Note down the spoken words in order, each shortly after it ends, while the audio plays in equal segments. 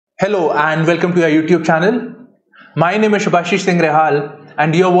Hello and welcome to our YouTube channel. My name is Shubhashish Singh Rehal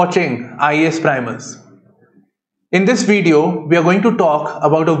and you're watching IAS Primers. In this video, we are going to talk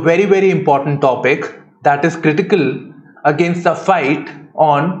about a very important topic that is critical against the fight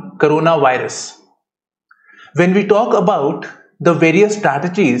on coronavirus. When we talk about the various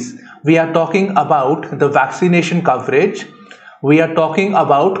strategies, we are talking about the vaccination coverage, we are talking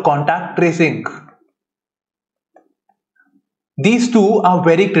about contact tracing. These two are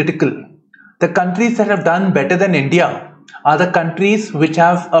very critical. The countries that have done better than India are the countries which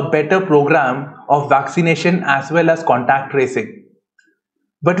have a better program of vaccination as well as contact tracing.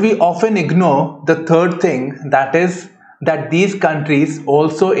 But we often ignore the third thing, that is that these countries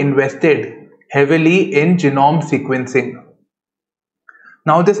also invested heavily in genome sequencing.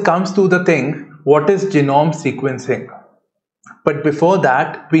 Now this comes to the thing, what is genome sequencing? But before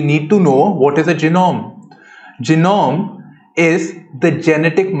that, we need to know what is a genome. Genome is the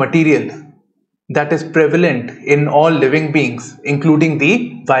genetic material that is prevalent in all living beings, including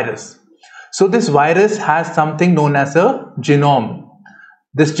the virus. So this virus has something known as a genome.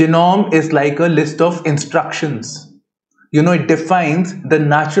 This genome is like a list of instructions. It defines the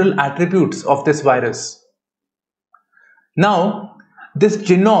natural attributes of this virus. Now, this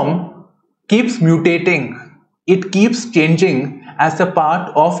genome keeps mutating. It keeps changing as a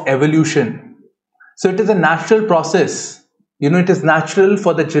part of evolution. So it is a natural process. It is natural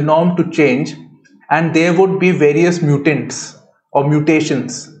for the genome to change and there would be various mutants or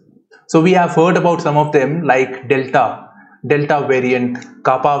mutations. So we have heard about some of them like Delta variant,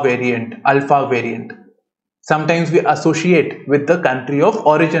 Kappa variant, Alpha variant. Sometimes we associate with the country of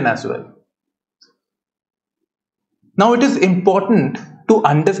origin as well. Now it is important to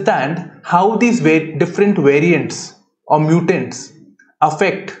understand how these different variants or mutants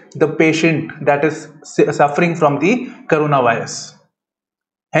affect the patient that is suffering from the coronavirus.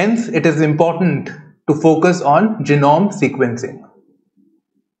 Hence, it is important to focus on genome sequencing.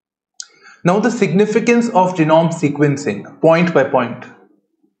 Now, the significance of genome sequencing, point by point.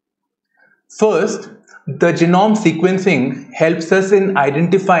 First, the genome sequencing helps us in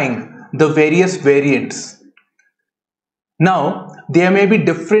identifying the various variants. Now, there may be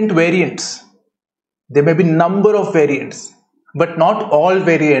different variants. There may be number of variants. But not all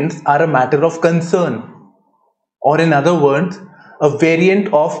variants are a matter of concern, or in other words, a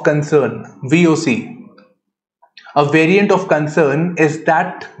variant of concern, VOC. A variant of concern is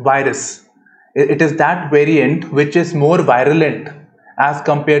that virus. It is that variant which is more virulent as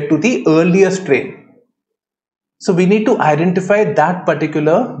compared to the earlier strain. So we need to identify that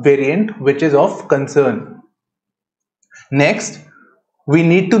particular variant which is of concern. Next, we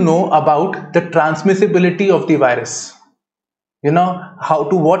need to know about the transmissibility of the virus. How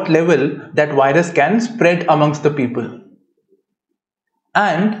to what level that virus can spread amongst the people.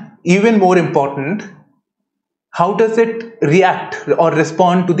 And even more important, how does it react or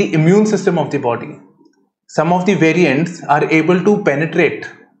respond to the immune system of the body? Some of the variants are able to penetrate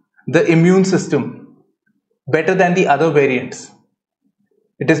the immune system better than the other variants.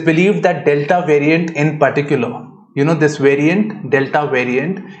 It is believed that Delta variant in particular, this variant, Delta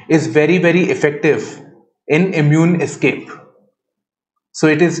variant, is very effective in immune escape. So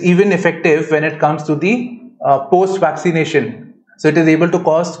it is even effective when it comes to the post-vaccination. So it is able to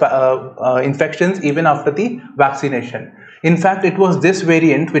cause infections even after the vaccination. In fact, it was this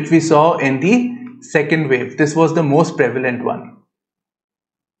variant which we saw in the second wave. This was the most prevalent one.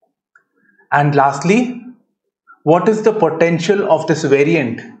 And lastly, what is the potential of this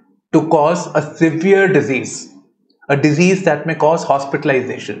variant to cause a severe disease? A disease that may cause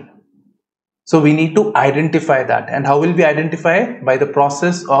hospitalization. So we need to identify that. And how will we identify? By the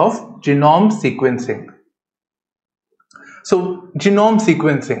process of genome sequencing. So genome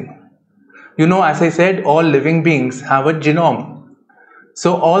sequencing. As I said, all living beings have a genome.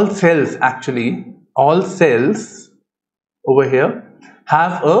 So all cells over here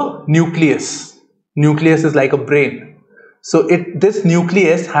have a nucleus. Nucleus is like a brain. So this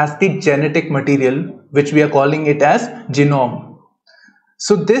nucleus has the genetic material which we are calling it as genome.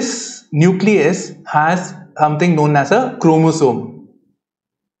 So this nucleus has something known as a chromosome,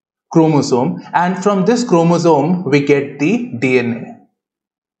 and from this chromosome we get the DNA.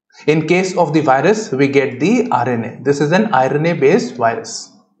 In case of the virus, we get the RNA. This is an RNA based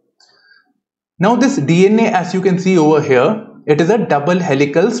virus. Now this DNA, as you can see over here, it is a double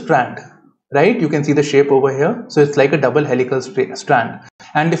helical strand, right? You can see the shape over here. So it's like a double helical strand,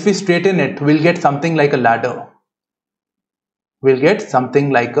 and if we straighten it, we'll get something like a ladder. We'll get something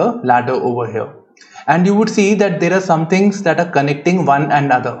like a ladder over here. And you would see that there are some things that are connecting one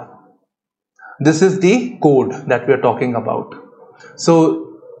another. This is the code that we are talking about.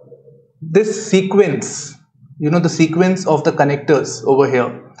 So this sequence, the sequence of the connectors over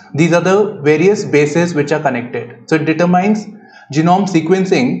here, these are the various bases which are connected. So it determines, genome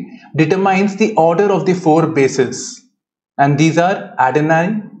sequencing determines the order of the 4 bases, and these are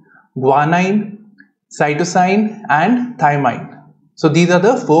adenine, guanine, cytosine and thymine. So these are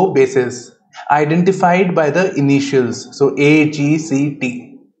the 4 bases identified by the initials, so A, G, C,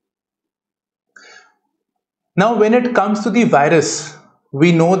 T. Now when it comes to the virus,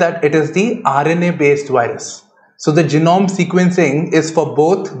 we know that it is the RNA based virus. So the genome sequencing is for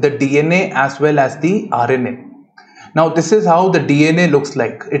both the DNA as well as the RNA. Now this is how the DNA looks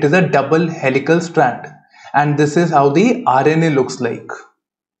like. It is a double helical strand, and this is how the RNA looks like.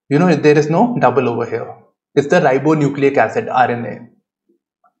 There is no double over here. It's the ribonucleic acid, RNA.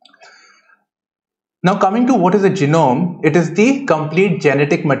 Now coming to what is a genome, it is the complete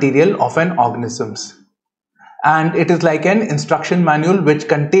genetic material of an organism. And it is like an instruction manual which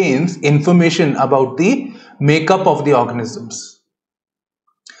contains information about the makeup of the organisms.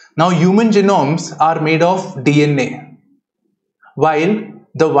 Now human genomes are made of DNA, while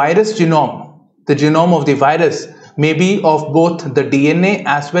the virus genome, the genome of the virus, may be of both the DNA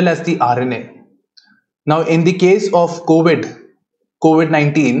as well as the RNA. Now in the case of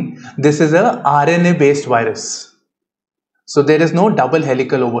COVID-19, this is a RNA based virus. So there is no double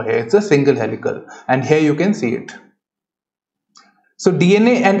helical over here, it's a single helical, and here you can see it. So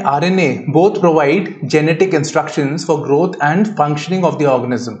DNA and RNA both provide genetic instructions for growth and functioning of the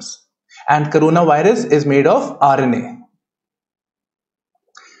organisms, and coronavirus is made of RNA.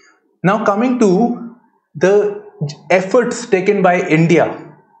 Now coming to the efforts taken by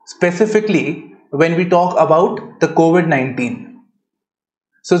India, specifically when we talk about the COVID-19.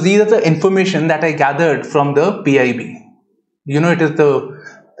 So these are the information that I gathered from the PIB. It is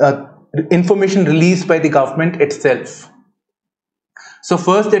the information released by the government itself. So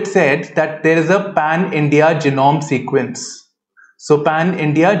first it said that there is a pan-India genome sequence. So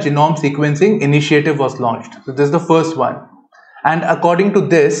pan-India genome sequencing initiative was launched. So this is the first one. And according to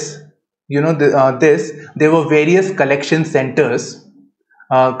this, there were various collection centers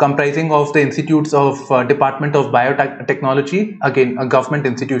comprising of the institutes of Department of Biotechnology, again a government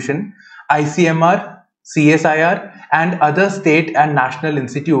institution, ICMR, CSIR and other state and national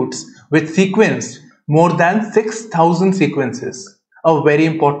institutes which sequenced more than 6,000 sequences. A very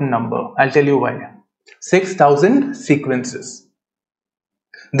important number. I'll tell you why. 6,000 sequences.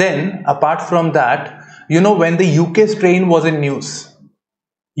 Then apart from that, when the UK strain was in news,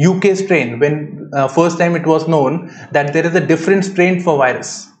 UK strain, when first time it was known that there is a different strain for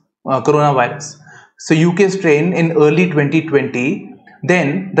virus, coronavirus. So UK strain in early 2020,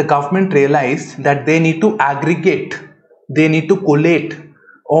 then the government realized that they need to aggregate, they need to collate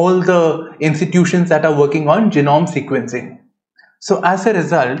all the institutions that are working on genome sequencing. So as a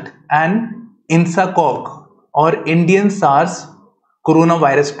result, an INSACOG or Indian SARS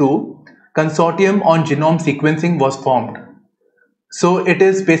coronavirus 2 consortium on genome sequencing was formed. So it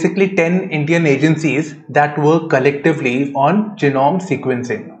is basically 10 Indian agencies that work collectively on genome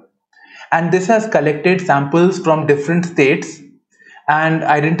sequencing. And this has collected samples from different states and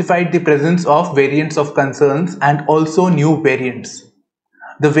identified the presence of variants of concerns and also new variants.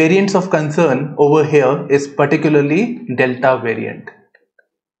 The variants of concern over here is particularly Delta variant.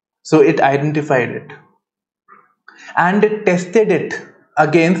 So it identified it and it tested it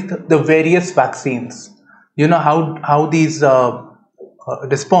against the various vaccines. How these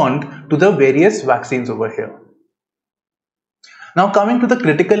respond to the various vaccines over here. Now coming to the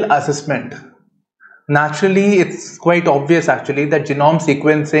critical assessment. Naturally, it's quite obvious actually that genome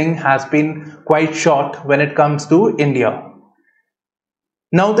sequencing has been quite short when it comes to India.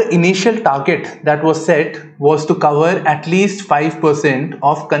 Now the initial target that was set was to cover at least 5%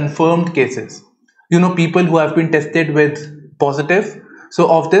 of confirmed cases. People who have been tested with positive.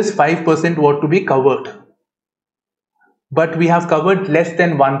 So of this 5% were to be covered. But we have covered less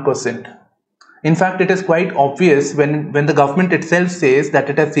than 1%. In fact, it is quite obvious when the government itself says that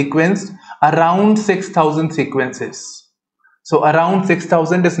it has sequenced around 6,000 sequences. So around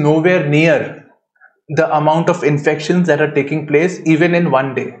 6,000 is nowhere near the amount of infections that are taking place even in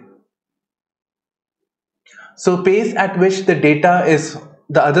one day. So pace at which the data is,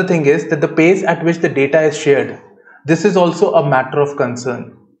 the other thing is that the pace at which the data is shared, this is also a matter of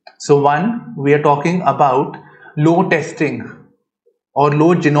concern. So one, we are talking about low testing or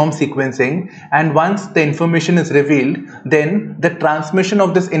low genome sequencing, and once the information is revealed, then the transmission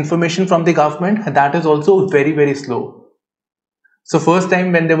of this information from the government, that is also very, very slow. So first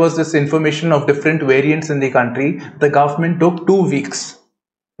time when there was this information of different variants in the country, the government took 2 weeks.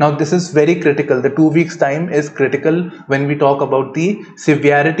 Now this is very critical. The 2 weeks time is critical when we talk about the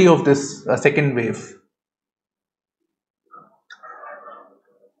severity of this second wave.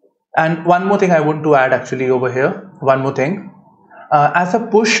 And one more thing I want to add actually over here, one more thing. As a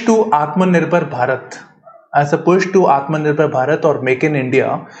push to Atmanirbhar Bharat or Make in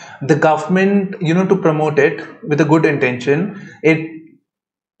India, the government, to promote it with a good intention,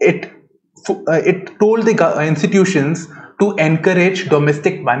 it told the institutions to encourage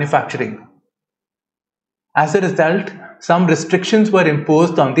domestic manufacturing. As a result, some restrictions were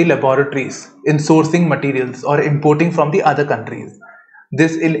imposed on the laboratories in sourcing materials or importing from the other countries.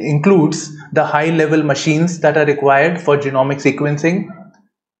 This includes the high-level machines that are required for genomic sequencing,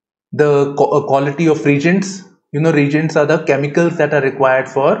 the quality of reagents. Reagents are the chemicals that are required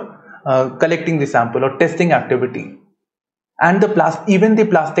for collecting the sample or testing activity, and even the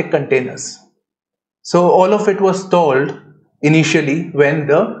plastic containers. So all of it was stalled initially when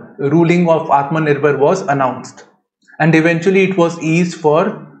the ruling of Atmanirbhar was announced, and eventually it was eased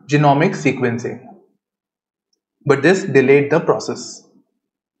for genomic sequencing. But this delayed the process.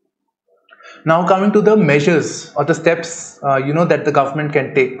 Now coming to the measures or the steps that the government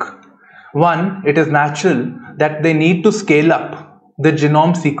can take. One, it is natural that they need to scale up the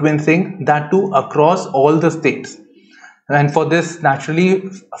genome sequencing, that too across all the states. And for this, naturally,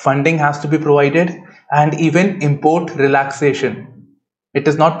 funding has to be provided, and even import relaxation. It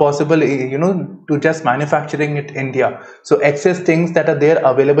is not possible, to just manufacturing it in India. So excess things that are there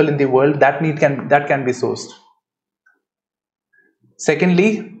available in the world, that can be sourced.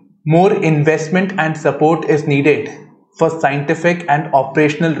 Secondly, more investment and support is needed for scientific and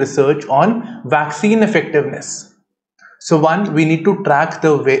operational research on vaccine effectiveness. So one, we need to track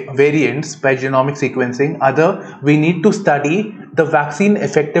the variants by genomic sequencing. Other, we need to study the vaccine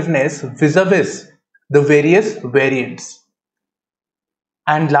effectiveness vis-a-vis the various variants.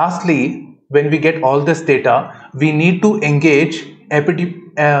 And lastly, when we get all this data, we need to engage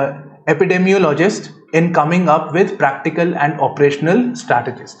epidemiologists in coming up with practical and operational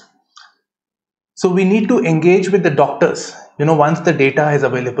strategies. So we need to engage with the doctors, once the data is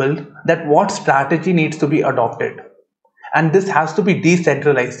available, that what strategy needs to be adopted. And this has to be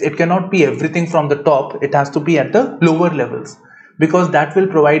decentralized. It cannot be everything from the top. It has to be at the lower levels, because that will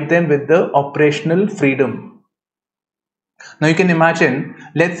provide them with the operational freedom. Now you can imagine,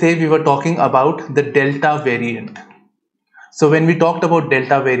 let's say we were talking about the Delta variant. So when we talked about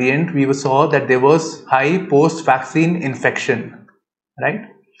Delta variant, we saw that there was high post-vaccine infection, right?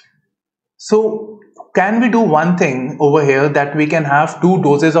 So can we do one thing over here, that we can have 2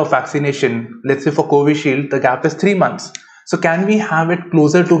 doses of vaccination? Let's say for Covishield, the gap is 3 months. So can we have it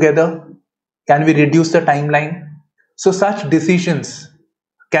closer together? Can we reduce the timeline? So such decisions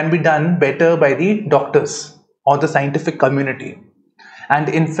can be done better by the doctors or the scientific community. And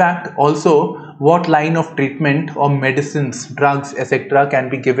in fact, also what line of treatment or medicines, drugs, etc. can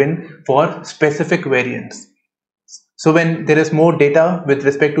be given for specific variants. So when there is more data with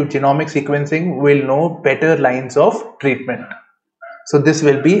respect to genomic sequencing, we'll know better lines of treatment. So this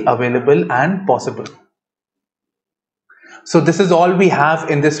will be available and possible. So this is all we have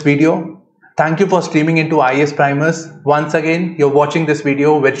in this video. Thank you for streaming into IAS Primers. Once again, you're watching this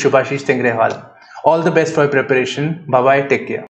video with Shubhashish Singh Rehal. All the best for your preparation. Bye bye. Take care.